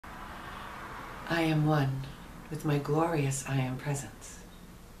I am one with my glorious I Am presence.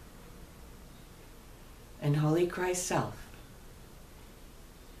 And Holy Christ Self,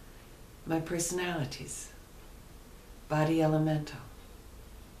 my personalities, body elemental,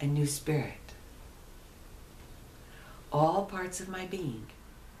 and new spirit. All parts of my being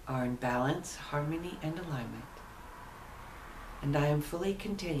are in balance, harmony, and alignment, and I am fully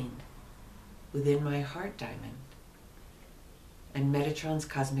contained within my heart diamond and Metatron's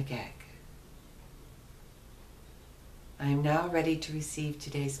cosmic egg. I am now ready to receive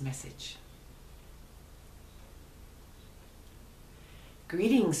today's message.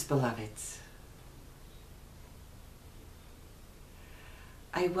 Greetings, beloveds.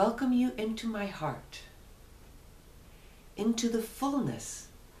 I welcome you into my heart, into the fullness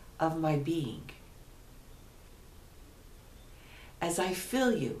of my being, as I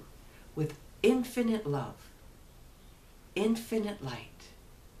fill you with infinite love, infinite light,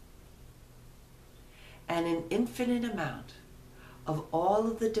 and an infinite amount of all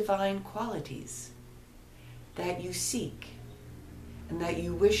of the divine qualities that you seek and that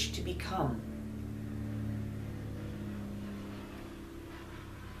you wish to become.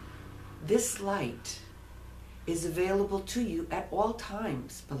 This light is available to you at all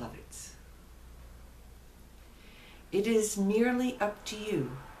times, beloveds. It is merely up to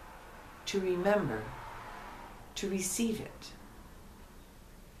you to remember, to receive it,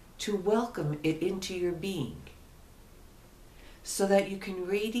 to welcome it into your being, so that you can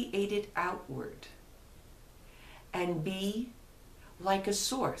radiate it outward and be like a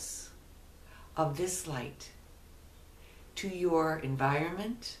source of this light to your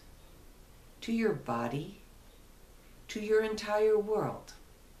environment, to your body, to your entire world.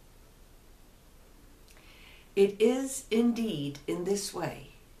 It is indeed in this way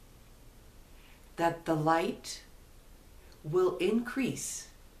that the light will increase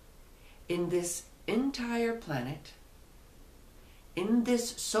in this entire planet, in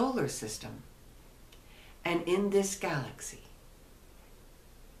this solar system, and in this galaxy.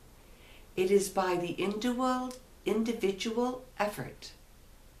 It is by the individual effort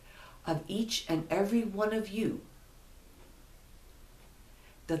of each and every one of you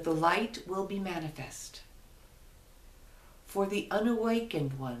that the light will be manifest for the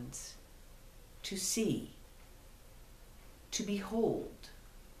unawakened ones to see, to behold,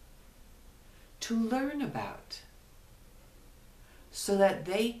 to learn about, so that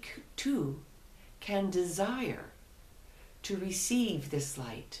they too can desire to receive this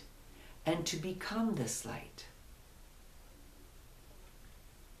light and to become this light.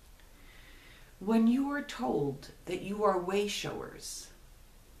 When you are told that you are wayshowers,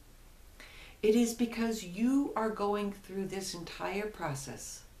 it is because you are going through this entire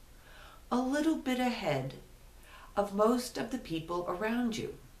process a little bit ahead of most of the people around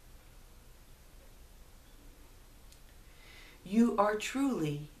you. You are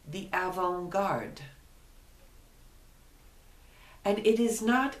truly the avant-garde. And it is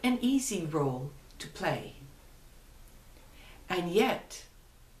not an easy role to play. And yet,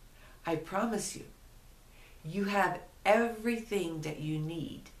 I promise you, you have everything that you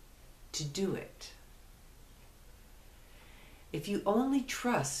need to do it. If you only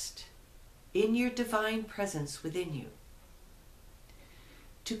trust in your divine presence within you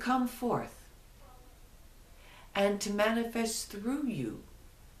to come forth and to manifest through you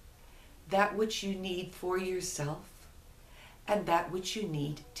that which you need for yourself and that which you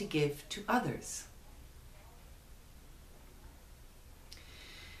need to give to others.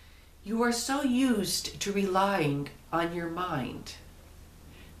 You are so used to relying on your mind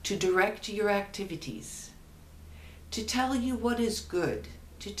to direct your activities, to tell you what is good,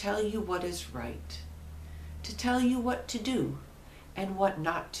 to tell you what is right, to tell you what to do and what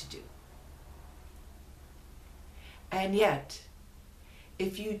not to do. And yet,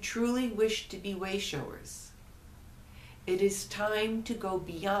 if you truly wish to be wayshowers, it is time to go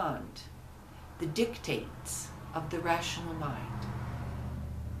beyond the dictates of the rational mind,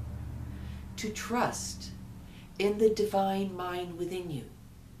 to trust in the divine mind within you,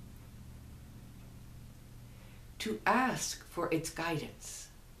 to ask for its guidance,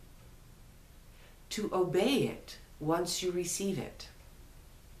 to obey it once you receive it.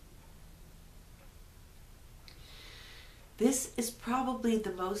 This is probably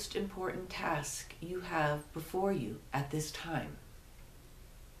the most important task you have before you at this time.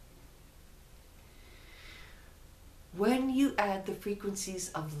 When you add the frequencies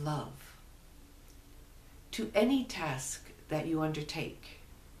of love to any task that you undertake,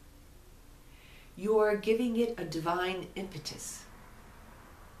 you are giving it a divine impetus.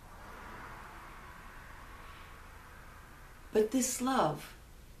 But this love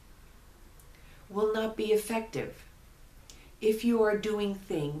will not be effective if you are doing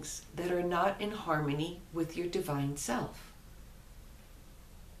things that are not in harmony with your divine self.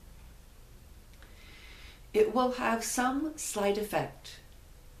 It will have some slight effect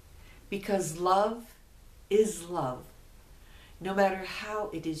because love is love, no matter how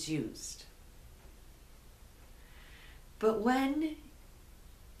it is used. But when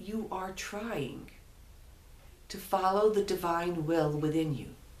you are trying to follow the divine will within you,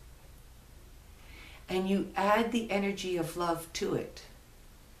 and you add the energy of love to it,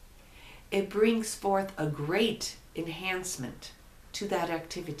 it brings forth a great enhancement to that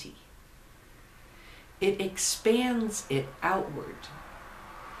activity. It expands it outward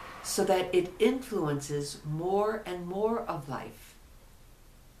so that it influences more and more of life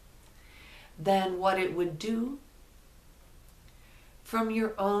than what it would do from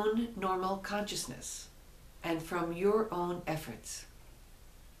your own normal consciousness and from your own efforts.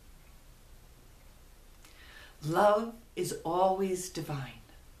 Love is always divine,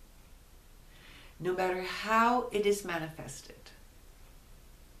 no matter how it is manifested.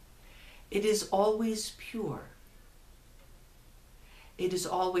 It is always pure. It is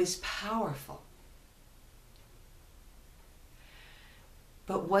always powerful.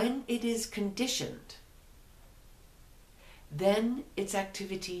 But when it is conditioned, then its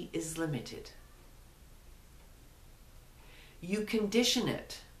activity is limited. You condition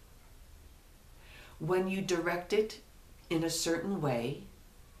it when you direct it in a certain way,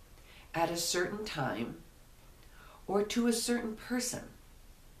 at a certain time, or to a certain person.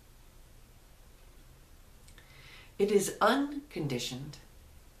 It is unconditioned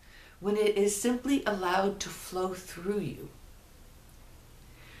when it is simply allowed to flow through you,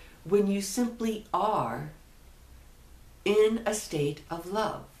 when you simply are in a state of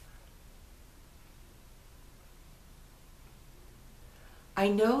love. I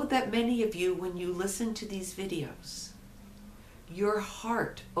know that many of you, when you listen to these videos, your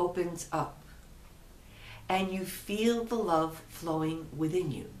heart opens up and you feel the love flowing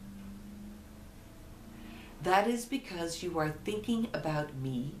within you. That is because you are thinking about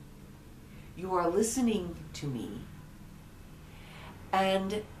me, you are listening to me,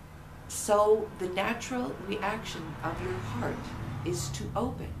 and so the natural reaction of your heart is to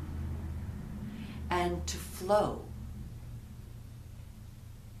open and to flow.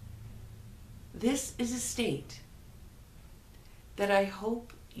 This is a state that I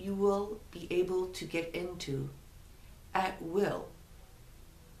hope you will be able to get into at will.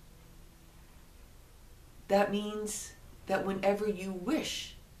 That means that whenever you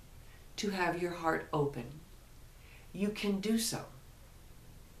wish to have your heart open, you can do so.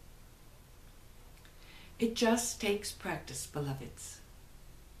 It just takes practice, beloveds.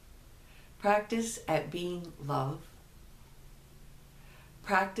 Practice at being love.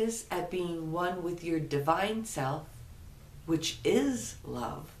 Practice at being one with your divine self, which is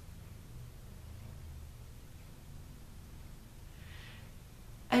love.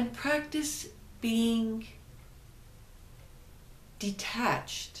 And practice being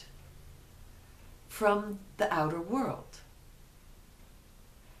detached from the outer world.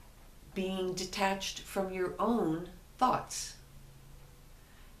 Being detached from your own thoughts.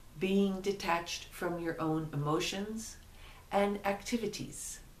 Being detached from your own emotions and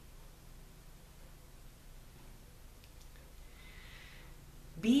activities.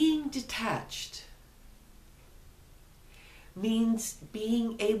 Being detached means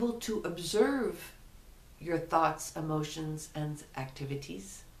being able to observe your thoughts, emotions, and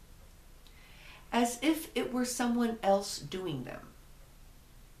activities as if it were someone else doing them.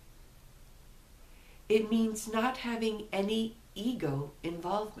 It means not having any ego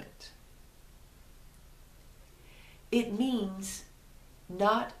involvement. It means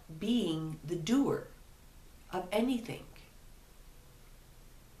not being the doer of anything.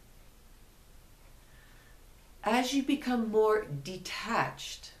 As you become more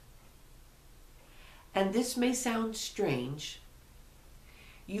detached, and this may sound strange,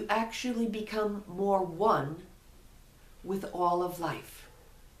 you actually become more one with all of life.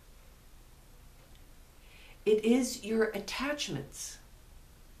 It is your attachments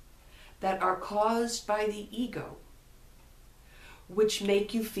that are caused by the ego, which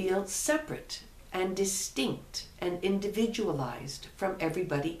make you feel separate and distinct and individualized from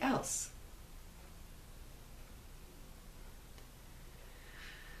everybody else.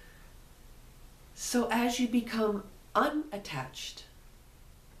 So as you become unattached,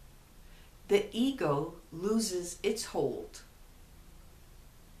 the ego loses its hold,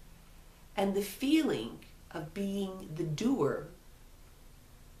 and the feeling of being the doer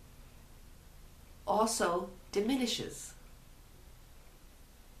also diminishes.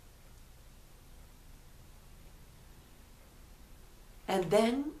 And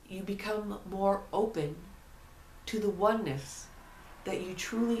then you become more open to the oneness that you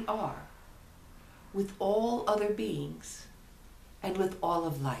truly are with all other beings and with all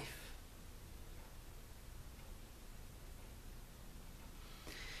of life.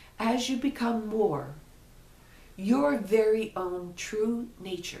 As you become more your very own true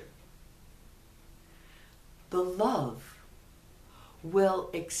nature, the love will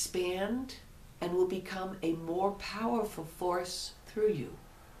expand and will become a more powerful force through you.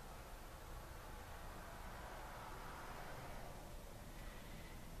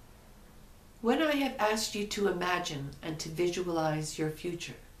 When I have asked you to imagine and to visualize your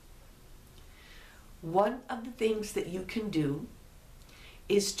future, one of the things that you can do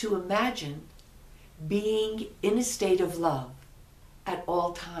is to imagine being in a state of love at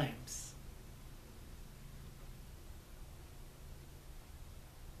all times.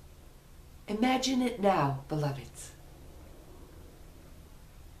 Imagine it now, beloveds.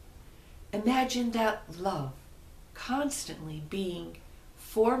 Imagine that love constantly being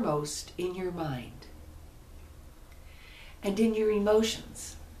foremost in your mind and in your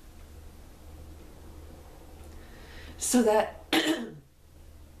emotions, so that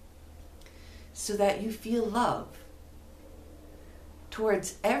so that you feel love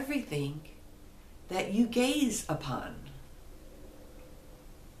towards everything that you gaze upon.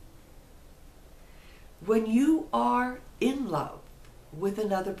 When you are in love with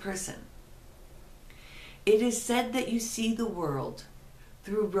another person, it is said that you see the world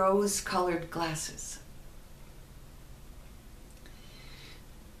through rose-colored glasses.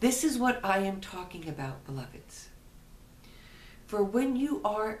 This is what I am talking about, beloveds. For when you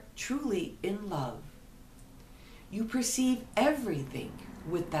are truly in love, you perceive everything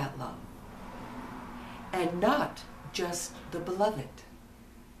with that love, and not just the beloved.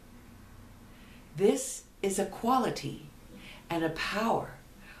 This is a quality and a power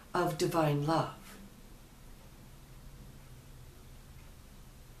of divine love.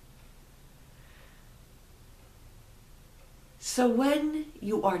 So when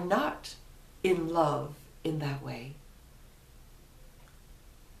you are not in love in that way,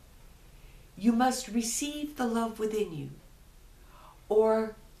 you must receive the love within you,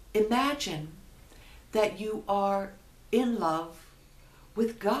 or imagine that you are in love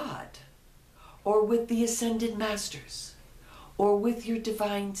with God, or with the ascended masters, or with your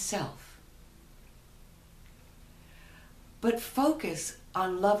divine self. But focus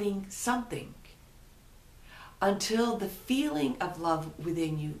on loving something until the feeling of love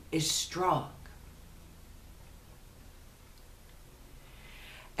within you is strong.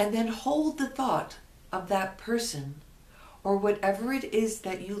 And then hold the thought of that person or whatever it is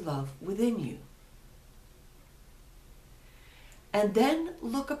that you love within you. And then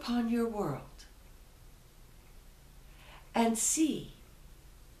look upon your world and see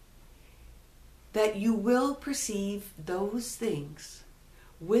that you will perceive those things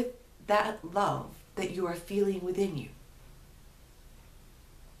with that love that you are feeling within you.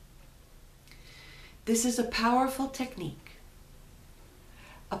 This is a powerful technique,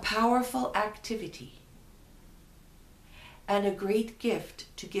 a powerful activity, and a great gift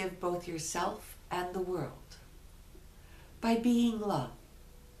to give both yourself and the world by being love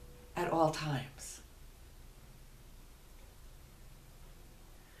at all times.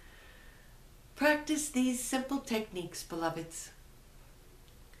 Practice these simple techniques, beloveds.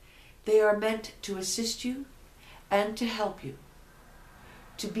 They are meant to assist you and to help you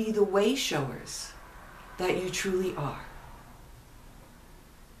to be the wayshowers that you truly are.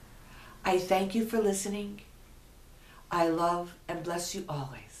 I thank you for listening. I love and bless you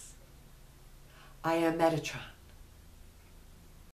always. I am Metatron.